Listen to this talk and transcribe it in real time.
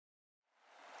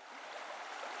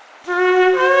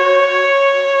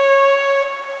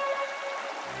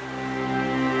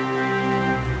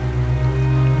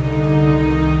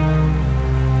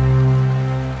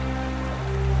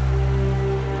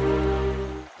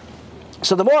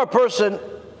So the more a person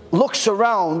looks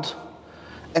around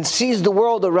and sees the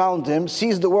world around him,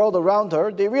 sees the world around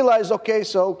her, they realize, okay,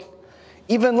 so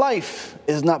even life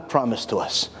is not promised to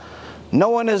us. No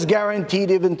one is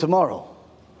guaranteed even tomorrow.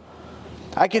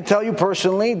 I can tell you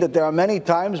personally that there are many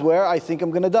times where I think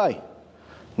I'm going to die.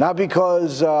 Not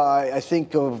because I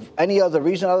think of any other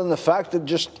reason other than the fact that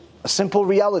just a simple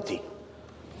reality.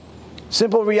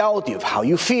 Simple reality of how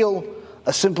you feel,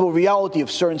 a simple reality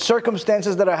of certain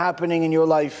circumstances that are happening in your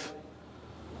life.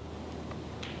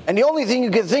 And the only thing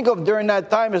you can think of during that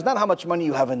time is not how much money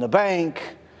you have in the bank,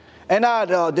 and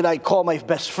not did I call my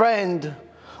best friend,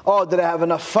 or did I have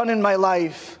enough fun in my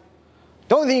life.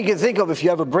 The only thing you can think of if you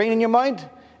have a brain in your mind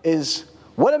is,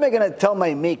 what am I going to tell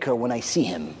my Maker when I see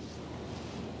Him?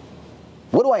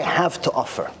 What do I have to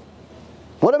offer?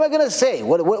 What am I going to say?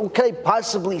 What can I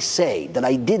possibly say that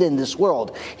I did in this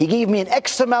world? He gave me an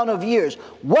X amount of years.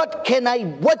 What did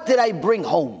I bring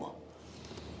home?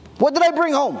 What did I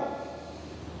bring home?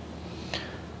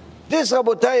 This,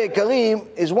 Rabotai Karim,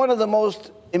 is one of the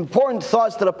most important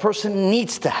thoughts that a person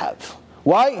needs to have.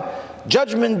 Why?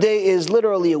 Judgment Day is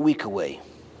literally a week away.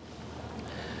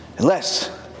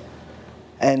 Less.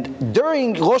 And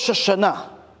during Rosh Hashanah,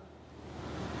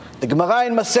 the Gemara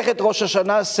in Masechet Rosh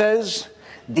Hashanah says,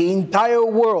 the entire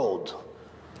world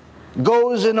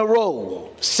goes in a row,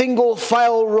 single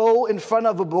file row in front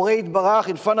of a Boreit Barach,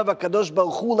 in front of a Kadosh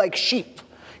Baruch Hu, like sheep.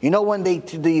 You know when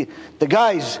the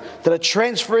guys that are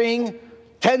transferring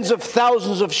tens of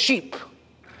thousands of sheep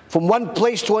from one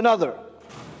place to another.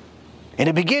 In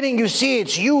the beginning you see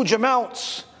it's huge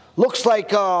amounts, looks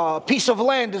like a piece of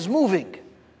land is moving.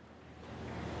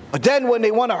 But then when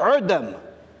they want to herd them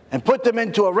and put them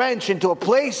into a ranch, into a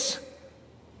place,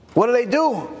 what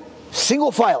do?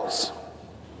 Single files.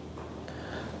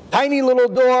 Tiny little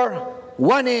door,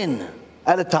 one in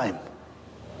at a time.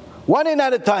 One in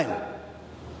at a time.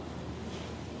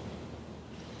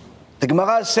 The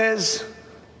Gemara says,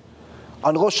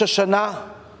 on Rosh Hashanah,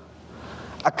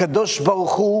 HaKadosh Baruch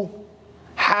Hu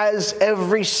has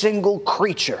every single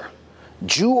creature,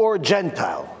 Jew or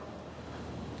Gentile,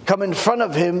 come in front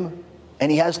of him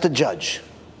and he has to judge.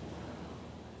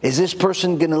 Is this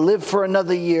person going to live for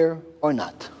another year or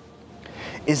not?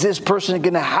 Is this person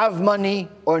going to have money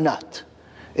or not?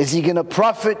 Is he going to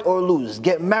profit or lose?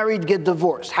 Get married, get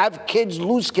divorced. Have kids,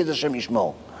 lose kids, Hashem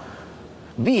Yishmor.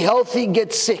 Be healthy,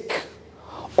 get sick.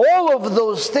 All of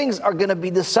those things are going to be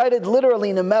decided literally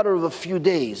in a matter of a few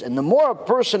days. And the more a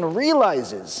person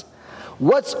realizes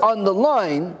what's on the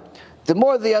line, the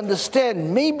more they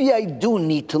understand, maybe I do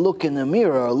need to look in the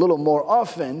mirror a little more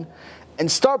often and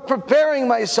start preparing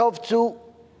myself to,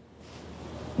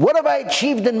 what have I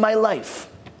achieved in my life?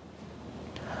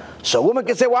 So a woman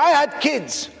can say, well, I had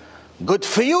kids. Good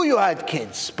for you, you had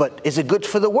kids. But is it good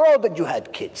for the world that you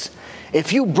had kids?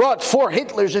 If you brought 4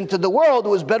 Hitlers into the world, it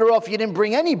was better off you didn't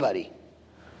bring anybody.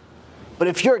 But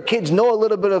if your kids know a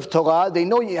little bit of Torah, they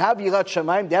know you have Yirat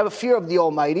Shamayim, they have a fear of the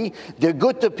Almighty, they're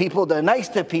good to people, they're nice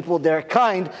to people, they're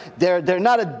kind, they're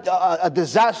not a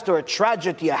disaster, a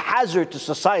tragedy, a hazard to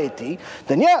society,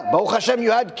 then yeah, Baruch Hashem,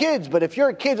 you had kids. But if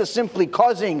your kids are simply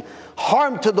causing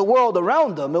harm to the world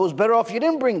around them, it was better off you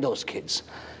didn't bring those kids.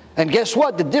 And guess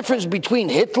what? The difference between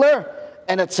Hitler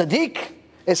and a Tzadik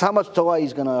is how much Torah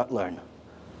he's going to learn.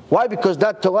 Why? Because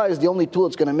that Torah is the only tool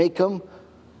that's going to make him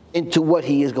into what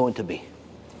he is going to be.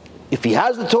 If he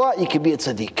has the Torah, he can be a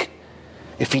Tzadik.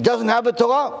 If he doesn't have the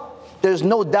Torah, there's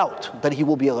no doubt that he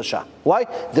will be a Rasha. Why?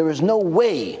 There is no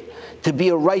way to be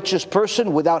a righteous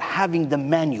person without having the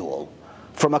manual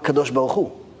from HaKadosh Baruch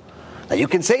Hu. Now you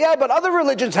can say, yeah, but other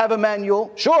religions have a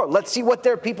manual. Sure, let's see what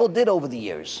their people did over the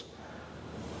years.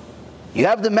 You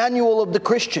have the manual of the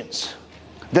Christians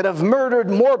that have murdered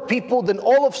more people than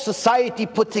all of society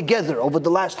put together over the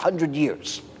last 100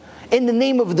 years. In the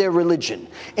name of their religion,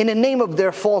 in the name of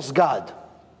their false god.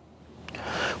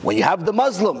 When you have the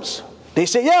Muslims, they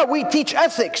say, yeah, we teach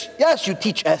ethics. Yes, you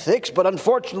teach ethics, but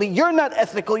unfortunately you're not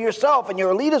ethical yourself, and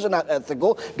your leaders are not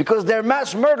ethical because they're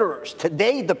mass murderers.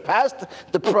 Today, the past,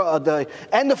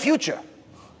 and the future.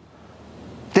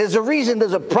 There's a reason,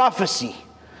 there's a prophecy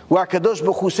where Kadosh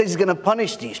Baruch Hu says he's going to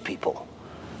punish these people.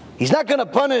 He's not going to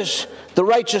punish the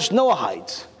righteous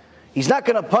Noahites. He's not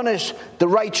going to punish the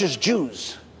righteous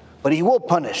Jews. But he will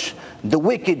punish the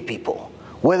wicked people,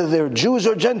 whether they're Jews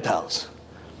or Gentiles.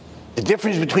 The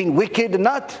difference between wicked and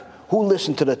not, who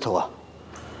listened to the Torah.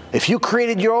 If you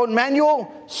created your own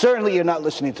manual, certainly you're not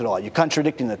listening to the Torah. You're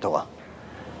contradicting the Torah.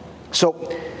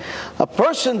 So, a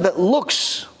person that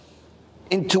looks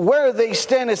into where they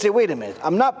stand and say, wait a minute,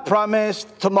 I'm not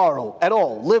promised tomorrow at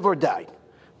all, live or die.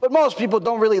 But most people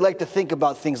don't really like to think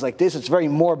about things like this. It's very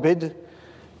morbid.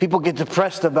 People get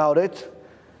depressed about it.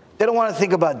 They don't want to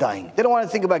think about dying. They don't want to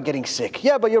think about getting sick.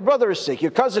 Yeah, but your brother is sick. Your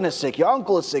cousin is sick. Your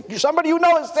uncle is sick. Somebody you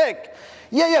know is sick.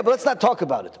 Yeah, but let's not talk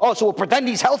about it. Oh, so we'll pretend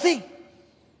he's healthy?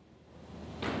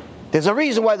 There's a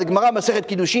reason why the Gemara Masechet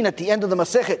Kiddushin at the end of the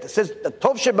Masechet, it says,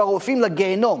 Tov shebarofim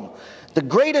lagehenom. The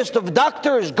greatest of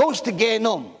doctors goes to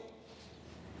Gehenom.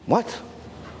 What?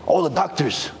 All the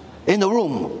doctors in the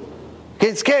room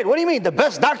getting scared. What do you mean? The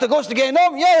best doctor goes to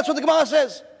Gehenom? Yeah, that's what the Gemara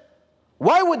says.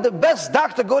 Why would the best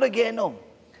doctor go to Gehenom?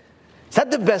 Is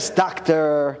that the best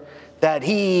doctor that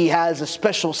he has a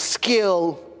special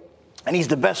skill and he's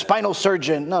the best spinal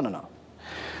surgeon? No.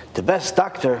 The best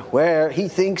doctor where he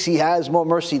thinks he has more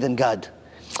mercy than God.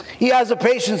 He has a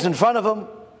patient in front of him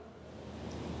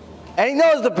and he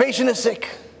knows the patient is sick.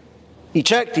 He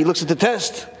checked, he looks at the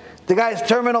test. The guy has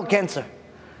terminal cancer.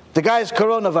 The guy has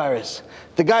coronavirus.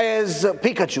 The guy has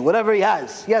Pikachu, whatever he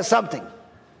has. He has something.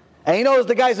 And he knows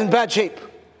the guy's in bad shape.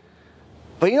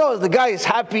 But he knows the guy is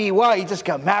happy. Why? He just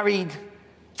got married.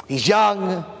 He's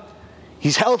young.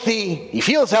 He's healthy. He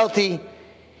feels healthy.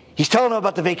 He's telling him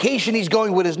about the vacation he's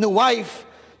going with his new wife.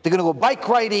 They're going to go bike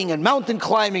riding and mountain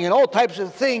climbing and all types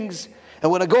of things.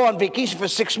 And we're going to go on vacation for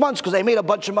 6 months because they made a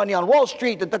bunch of money on Wall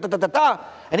Street.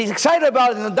 And he's excited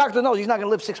about it. And the doctor knows he's not going to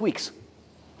live 6 weeks.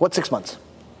 What, 6 months?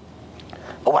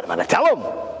 But what am I going to tell him?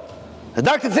 The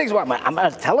doctor thinks, well, I'm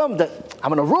going to tell him that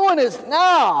I'm going to ruin his. No,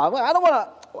 I don't want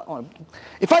to.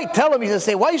 If I tell him, he's going to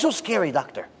say, why are you so scary,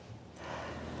 doctor?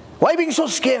 Why are you being so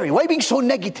scary? Why are you being so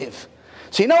negative?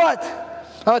 So you know what?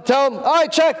 I'm going to tell him, all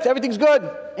right, checked. Everything's good.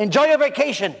 Enjoy your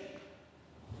vacation.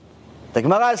 The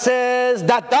Gemara says,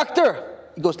 that doctor,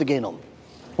 he goes to Gehenom.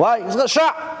 Why? He's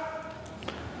Rasha.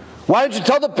 Why don't you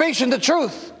tell the patient the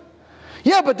truth?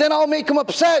 Yeah, but then I'll make him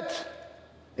upset.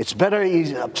 It's better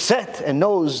he's upset and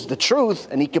knows the truth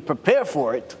and he can prepare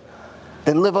for it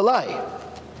than live a lie.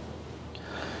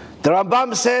 The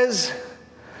Rambam says,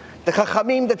 the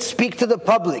Chachamim that speak to the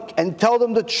public and tell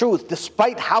them the truth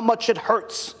despite how much it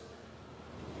hurts,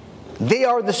 they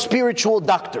are the spiritual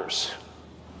doctors.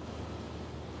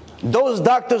 Those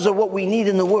doctors are what we need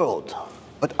in the world.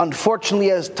 But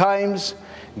unfortunately, as times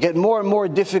get more and more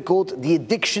difficult, the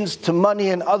addictions to money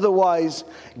and otherwise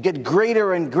get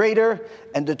greater and greater,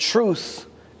 and the truth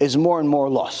is more and more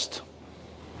lost.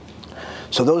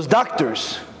 So those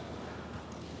doctors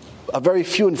are very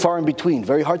few and far in between,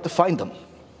 very hard to find them.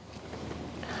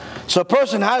 So a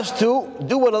person has to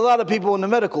do what a lot of people in the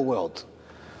medical world.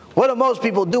 What do most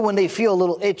people do when they feel a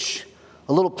little itch,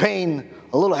 a little pain,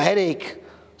 a little headache,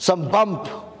 some bump?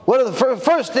 What are the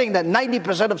first thing that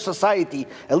 90% of society,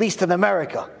 at least in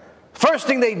America, first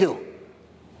thing they do?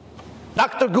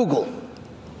 Dr. Google.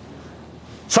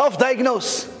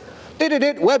 Self-diagnose.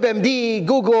 WebMD,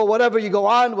 Google, whatever you go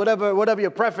on, whatever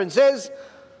your preference is.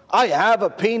 I have a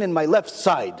pain in my left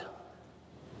side.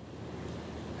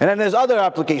 And then there's other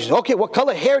applications. Okay, what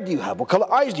color hair do you have? What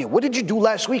color eyes do you have? What did you do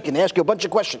last week? And they ask you a bunch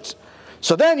of questions.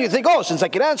 So then you think, oh, since I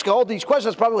can answer all these questions,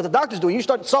 that's probably what the doctor's doing. You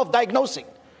start self-diagnosing.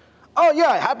 Oh yeah,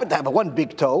 I happen to have one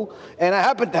big toe, and I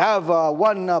happen to have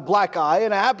one black eye,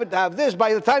 and I happen to have this.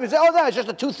 By the time you say, oh, no, it's just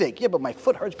a toothache. Yeah, but my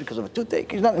foot hurts because of a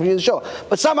toothache. He's not going to show.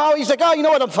 But somehow he's like, oh, you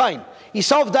know what, I'm fine. He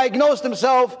self-diagnosed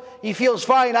himself. He feels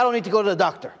fine. I don't need to go to the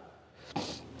doctor.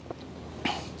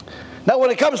 Now,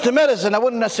 when it comes to medicine, I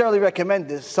wouldn't necessarily recommend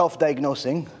this,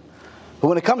 self-diagnosing. But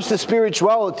when it comes to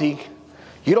spirituality,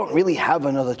 you don't really have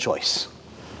another choice.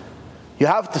 You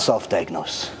have to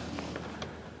self-diagnose.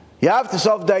 You have to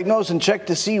self-diagnose and check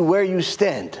to see where you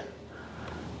stand.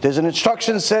 There's an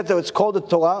instruction set that it's called the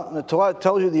Torah, and the Torah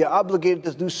tells you that you're obligated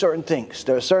to do certain things.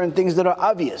 There are certain things that are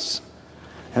obvious,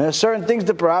 and there are certain things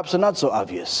that perhaps are not so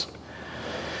obvious.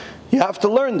 You have to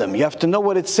learn them. You have to know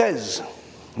what it says.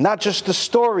 Not just the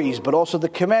stories, but also the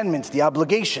commandments, the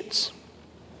obligations.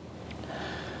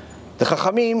 The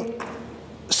Chachamim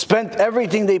spent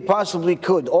everything they possibly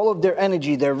could, all of their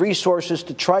energy, their resources,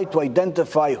 to try to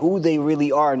identify who they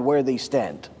really are and where they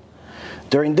stand.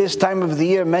 During this time of the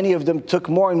year, many of them took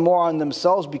more and more on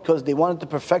themselves because they wanted to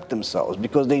perfect themselves,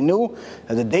 because they knew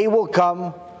that the day will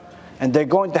come and they're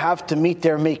going to have to meet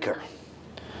their Maker.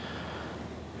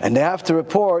 And they have to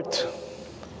report,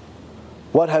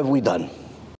 what have we done?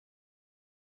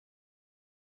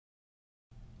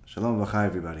 Shalom V'chai,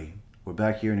 everybody. We're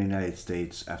back here in the United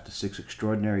States after 6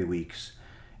 extraordinary weeks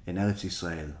in Eretz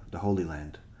Yisrael, the Holy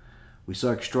Land. We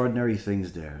saw extraordinary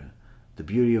things there. The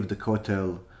beauty of the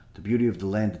Kotel, the beauty of the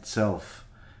land itself,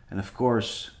 and of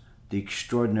course, the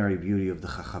extraordinary beauty of the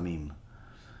Chachamim.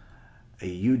 A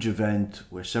huge event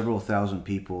where several thousand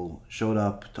people showed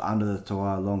up to honor the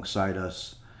Torah alongside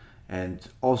us and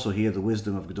also hear the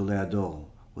wisdom of Gedolei Ador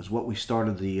was what we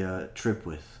started the trip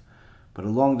with. But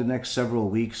along the next several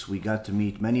weeks, we got to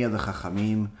meet many other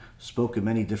Chachamim, spoke in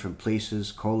many different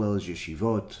places, kollels,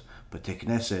 yeshivot, Beit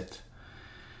Knesset,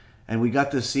 and we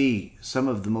got to see some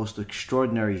of the most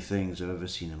extraordinary things I've ever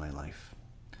seen in my life.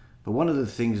 But one of the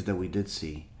things that we did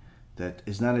see that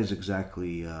is not as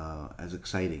exactly as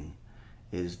exciting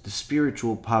is the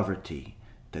spiritual poverty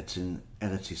that's in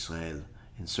Eretz Yisrael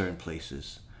in certain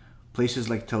places. Places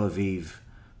like Tel Aviv,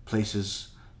 places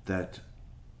that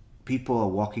people are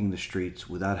walking the streets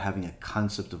without having a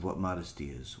concept of what modesty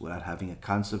is, without having a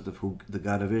concept of who the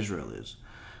God of Israel is,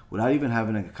 without even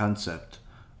having a concept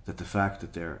that the fact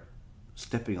that they're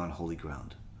stepping on holy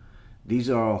ground. These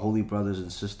are our holy brothers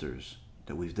and sisters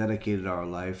that we've dedicated our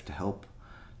life to help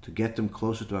to get them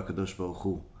closer to HaKadosh Baruch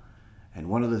Hu. And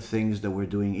one of the things that we're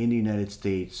doing in the United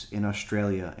States, in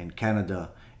Australia, in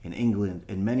Canada, in England,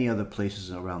 and many other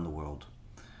places around the world.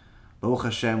 Baruch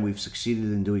HaShem, we've succeeded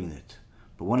in doing it.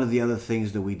 But one of the other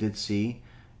things that we did see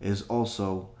is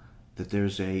also that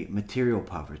there's a material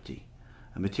poverty.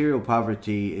 A material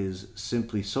poverty is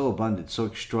simply so abundant, so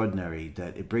extraordinary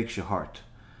that it breaks your heart.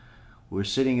 We're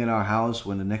sitting in our house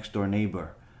when the next door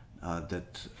neighbor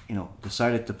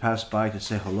decided to pass by to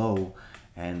say hello,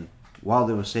 and while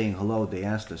they were saying hello, they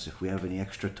asked us if we have any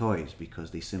extra toys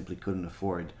because they simply couldn't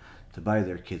afford to buy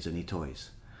their kids any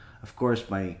toys. Of course,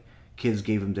 my kids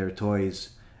gave them their toys,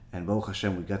 and Baruch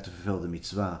HaShem, we got to fulfill the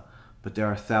mitzvah, but there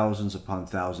are thousands upon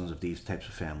thousands of these types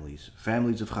of families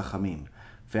of Chachamim,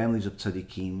 families of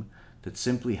Tzadikim that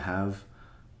simply have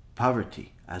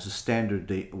poverty as a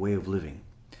standard way of living.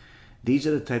 These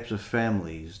are the types of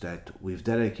families that we've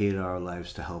dedicated our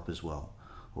lives to help as well.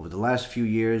 Over the last few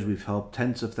years, we've helped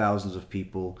tens of thousands of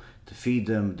people to feed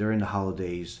them during the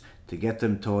holidays, to get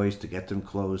them toys, to get them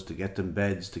clothes, to get them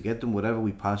beds, to get them whatever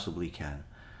we possibly can.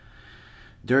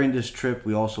 During this trip,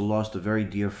 we also lost a very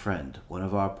dear friend, one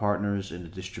of our partners in the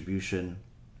distribution,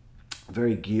 a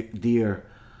very dear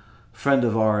friend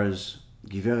of ours,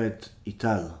 Giveret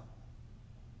Ital,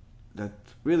 that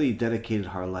really dedicated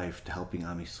her life to helping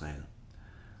Am Yisrael.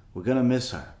 We're going to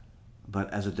miss her,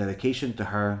 but as a dedication to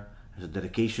her, as a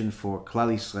dedication for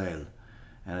Klal Yisrael,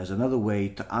 and as another way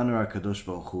to honor our Kadosh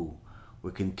Baruch Hu,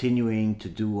 we're continuing to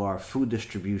do our food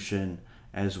distribution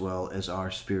as well as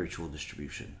our spiritual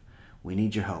distribution. We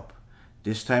need your help.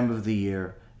 This time of the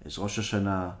year is Rosh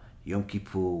Hashanah, Yom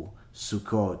Kippur,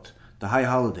 Sukkot, the high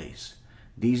holidays.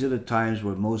 These are the times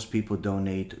where most people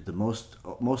donate the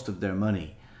most of their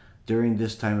money during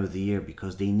this time of the year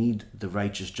because they need the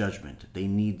righteous judgment. They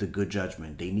need the good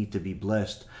judgment. They need to be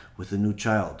blessed with a new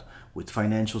child, with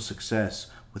financial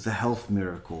success, with a health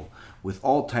miracle, with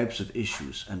all types of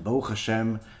issues. And Baruch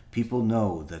HaShem, people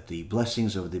know that the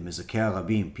blessings of the Mezakei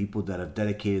HaRabim, people that have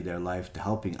dedicated their life to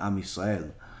helping Am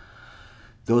Yisrael,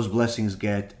 those blessings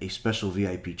get a special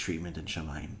VIP treatment in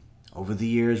Shamayim. Over the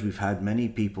years, we've had many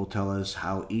people tell us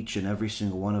how each and every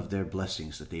single one of their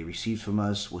blessings that they received from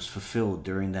us was fulfilled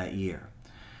during that year.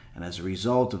 And as a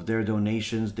result of their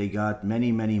donations, they got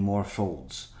many, many more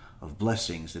folds of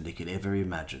blessings than they could ever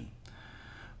imagine.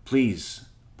 Please,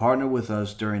 partner with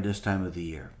us during this time of the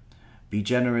year. Be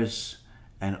generous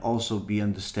and also be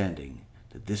understanding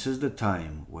that this is the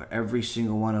time where every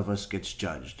single one of us gets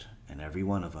judged and every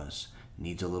one of us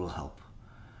needs a little help.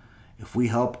 If we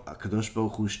help HaKadosh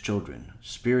Baruch Hu's children,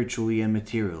 spiritually and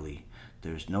materially,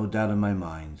 there is no doubt in my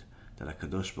mind that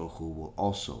HaKadosh Baruch Hu will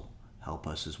also help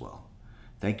us as well.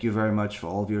 Thank you very much for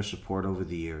all of your support over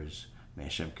the years. May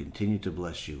Hashem continue to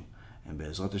bless you, and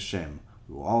BeEzrat Hashem,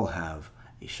 we will all have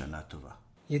a Shana Tova.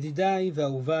 ידידיי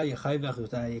ואהוביי, אחיי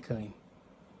ואחיותיי היקרים.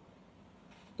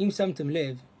 אם שמתם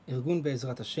לב, ארגון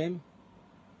בעזרת השם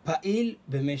פעיל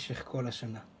במשך כל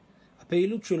השנה.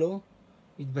 הפעילות שלו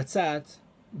מתבצעת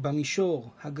במישור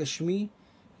הגשמי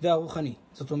והרוחני.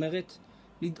 זאת אומרת,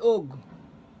 לדאוג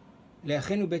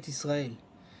לאחינו בית ישראל,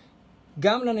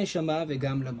 גם לנשמה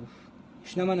וגם לגוף.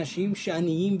 ישנם אנשים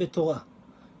שעניים בתורה.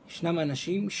 ישנם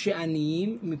אנשים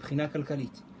שעניים מבחינה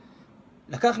כלכלית.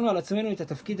 לקחנו על עצמנו את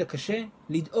התפקיד הקשה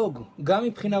לדאוג גם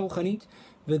מבחינה רוחנית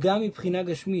וגם מבחינה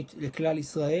גשמית לכלל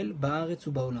ישראל בארץ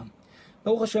ובעולם.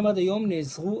 ברוך השם, עד היום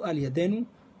נעזרו על ידינו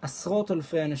עשרות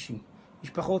אלפי אנשים.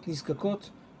 משפחות נזקקות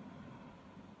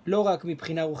לא רק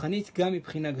מבחינה רוחנית, גם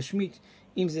מבחינה גשמית,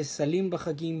 אם זה סלים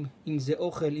בחגים, אם זה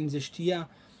אוכל, אם זה שתייה,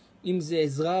 אם זה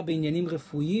עזרה בעניינים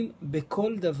רפואיים,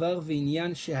 בכל דבר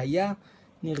ועניין שהיה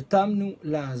נרתמנו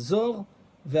לעזור,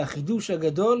 והחידוש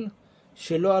הגדול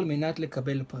שלא על מנת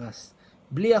לקבל פרס.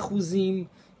 בלי אחוזים,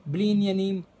 בלי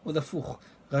עניינים, עוד הפוך.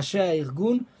 ראשי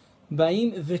הארגון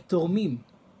באים ותורמים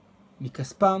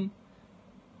מכספם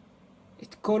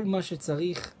את כל מה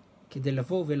שצריך כדי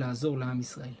לבוא ולעזור לעם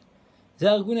ישראל.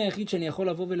 זה הארגון היחיד שאני יכול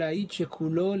לבוא ולהעיד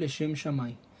שכולו לשם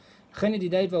שמיים. לכן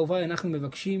ידידיי ואהוביי, אנחנו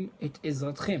מבקשים את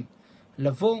עזרתכם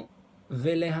לבוא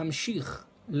ולהמשיך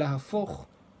להפוך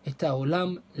את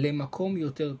העולם למקום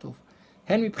יותר טוב,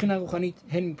 הן מבחינה רוחנית,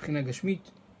 הן מבחינה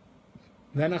גשמית.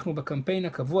 ואנחנו בקמפיין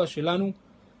הקבוע שלנו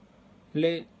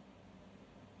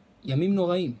לימים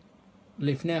נוראים,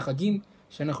 לפני החגים,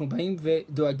 שאנחנו באים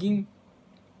ודואגים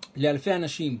לאלפי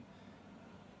אנשים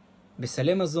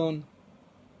בסלי מזון,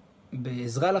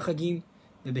 בעזרה לחגים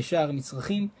ובשאר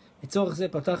מצרכים. לצורך זה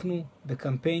פתחנו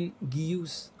בקמפיין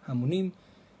גיוס המונים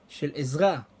של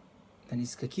עזרה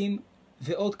לנזקקים,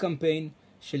 ועוד קמפיין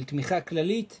של תמיכה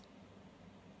כללית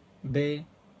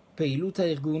בפעילות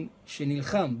הארגון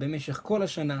שנלחם במשך כל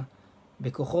השנה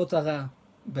בכוחות הרע,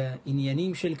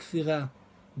 בעניינים של כפירה,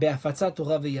 בהפצת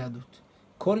תורה ויהדות.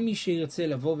 כל מי שירצה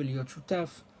לבוא ולהיות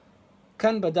שותף,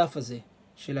 כאן בדף הזה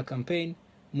של הקמפיין,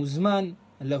 מוזמן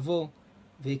לבוא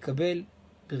ויקבל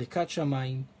ברכת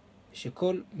שמיים,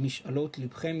 שכל משאלות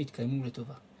לבכם יתקיימו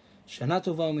לטובה. שנה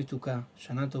טובה ומתוקה,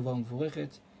 שנה טובה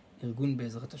ומבורכת, ארגון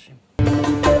בעזרת השם.